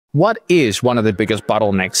What is one of the biggest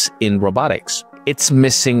bottlenecks in robotics? It's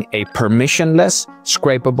missing a permissionless,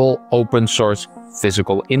 scrapable, open-source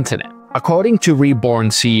physical internet. According to Reborn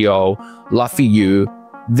CEO Luffy Yu,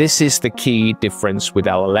 this is the key difference with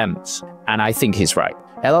LLMs, and I think he's right.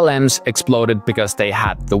 LLMs exploded because they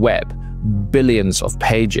had the web, billions of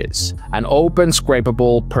pages, an open,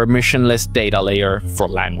 scrapable, permissionless data layer for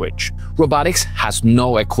language. Robotics has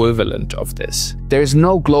no equivalent of this. There is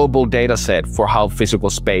no global dataset for how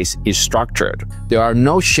physical space is structured. There are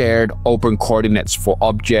no shared open coordinates for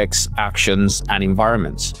objects, actions, and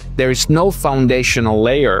environments. There is no foundational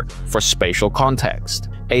layer for spatial context.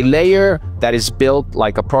 A layer that is built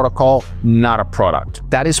like a protocol, not a product.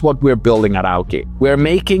 That is what we're building at Auki. We're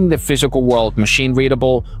making the physical world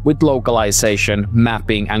machine-readable with localization,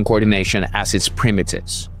 mapping, and coordination as its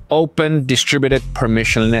primitives. Open, distributed,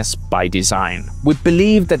 permissionless by design. We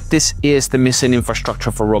believe that this is the missing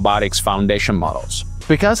infrastructure for robotics foundation models.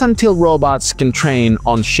 Because until robots can train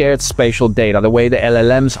on shared spatial data the way the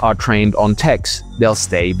LLMs are trained on text, they'll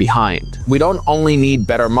stay behind. We don't only need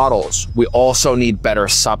better models, we also need better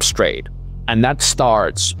substrate. And that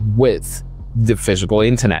starts with the physical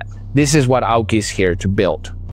internet. This is what Auki is here to build.